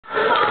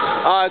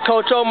All right,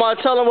 Coach Omar,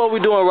 tell them what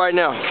we're doing right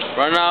now.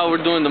 Right now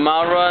we're doing the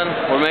mile run.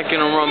 We're making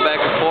them run back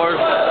and forth,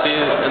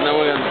 and then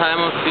we're going to time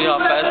them, see how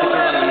fast they can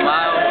run in the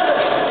mile.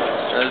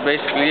 That's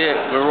basically it.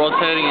 We're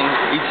rotating in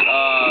each,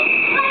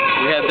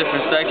 we have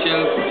different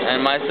sections, and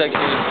my section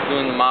is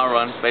doing the mile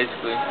run,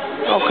 basically.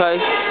 Okay.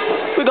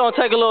 We're going to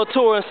take a little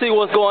tour and see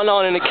what's going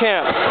on in the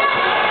camp.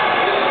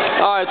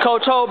 All right,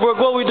 Coach Holbrook,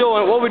 what we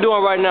doing? What we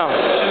doing right now? 2, 3.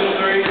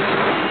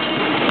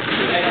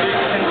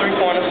 10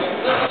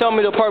 3-pointers. Tell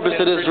me the purpose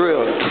of this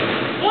drill.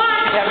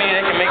 That means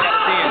they can make out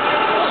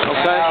 10.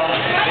 Okay.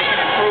 They can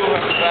improve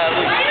after 5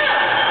 weeks.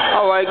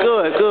 All right,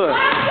 good, good.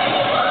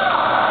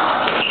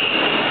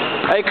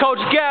 Hey, Coach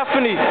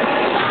Gaffney.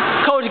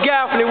 Coach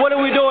Gaffney, what are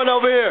we doing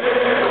over here?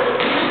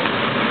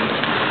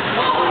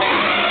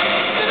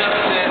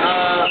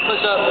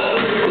 Push-ups.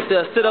 You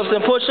said sit-ups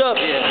and push-ups?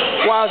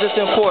 Yeah. Why is this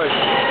important?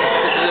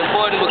 This is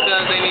important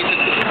because they need to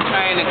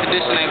train and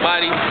condition their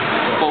body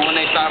for when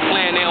they start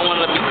playing. They don't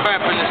want to be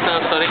cramping and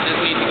stuff, so they just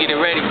need to get it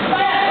ready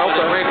for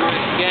the regular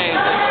game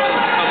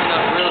that's coming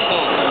up real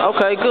soon.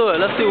 Okay,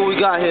 good. Let's see what we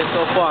got here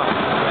so far.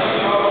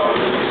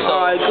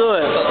 All right,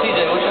 good. So,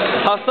 TJ, what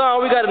you Hassan,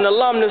 we got an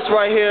alumnus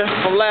right here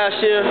from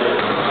last year.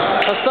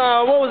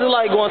 Hassan, what was it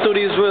like going through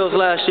these drills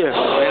last year?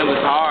 It was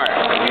hard.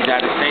 You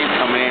got to shape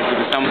coming into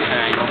the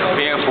summertime. You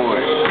prepare for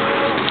it.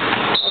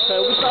 Okay,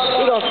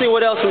 we're gonna see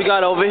what else we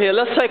got over here.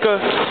 Let's take a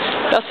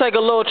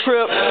little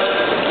trip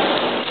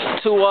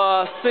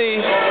to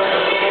see.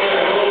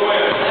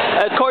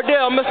 Hey,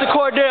 Cordell, Mr.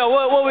 Cordell,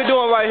 what we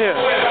doing right here?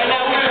 Right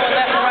now we're doing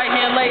left and right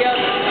hand layup.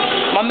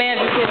 My man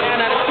just hit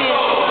 9 out of 10.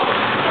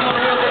 I'm on a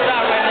real good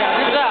job right now.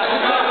 Good job.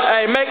 Good job.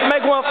 Hey,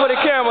 make one for the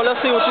camera.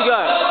 Let's see what you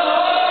got.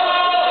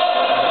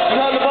 You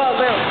hold the ball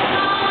down.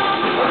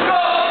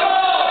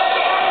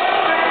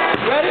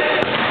 Ready?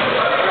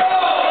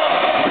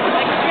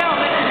 Make it count.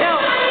 Make it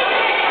count.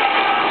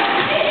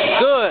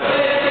 Good.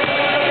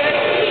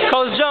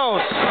 Coach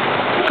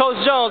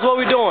Jones, what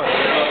we doing?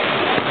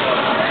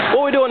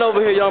 What we doing over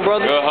here, young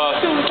brother? Good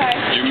hustle.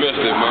 You missed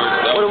it,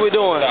 man. What are we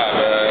doing? Suicide,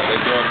 man. They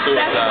doing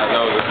suicide.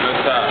 That was a good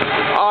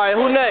time. All right,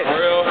 who next?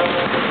 Real.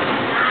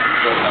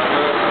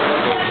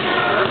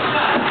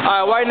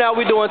 All right, right now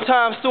we doing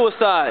time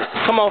suicides.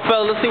 Come on,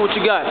 fella, let's see what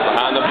you got.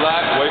 Behind the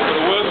block. Wait for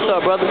the whistle. What's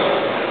up, brother?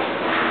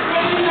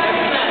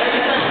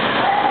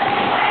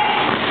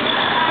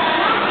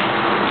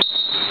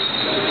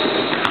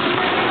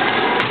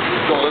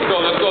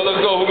 Let's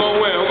go. Who's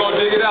gonna win? Who's gonna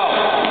dig it out?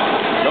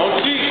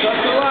 Don't cheat.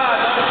 Touch the line.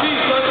 Don't cheat.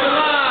 Touch the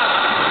line.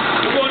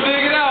 Who's gonna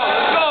dig it out?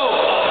 Let's go.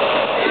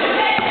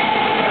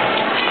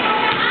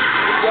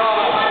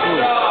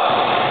 Good job.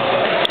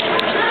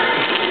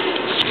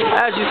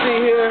 As you see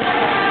here,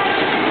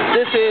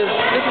 this is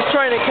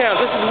training camp.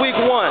 This is week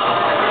 1.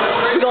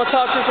 We're gonna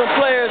talk to some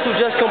players who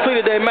just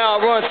completed their mile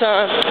run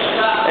time,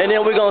 and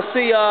then we're gonna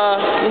see,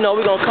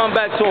 we're gonna come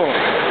back to them.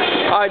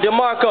 All right,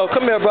 DeMarco,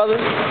 come here, brother.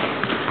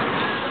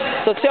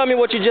 So tell me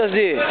what you just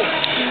did.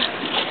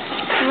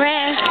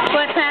 Ran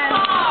 4 times,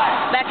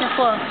 back and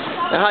forth.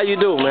 And how you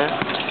do, man?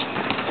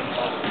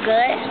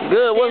 Good.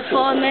 Good. What's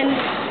 4 minutes.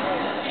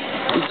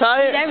 You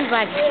tired?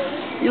 Everybody.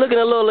 You looking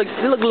a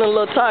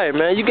little tired,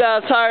 man. You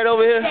guys tired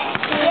over here?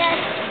 Yes.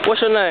 What's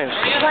your name?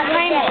 What's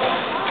my name?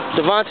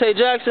 Devontae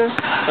Jackson.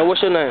 And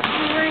what's your name?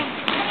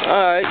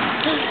 All right.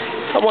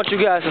 I want you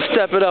guys to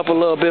step it up a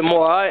little bit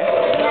more, all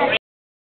right?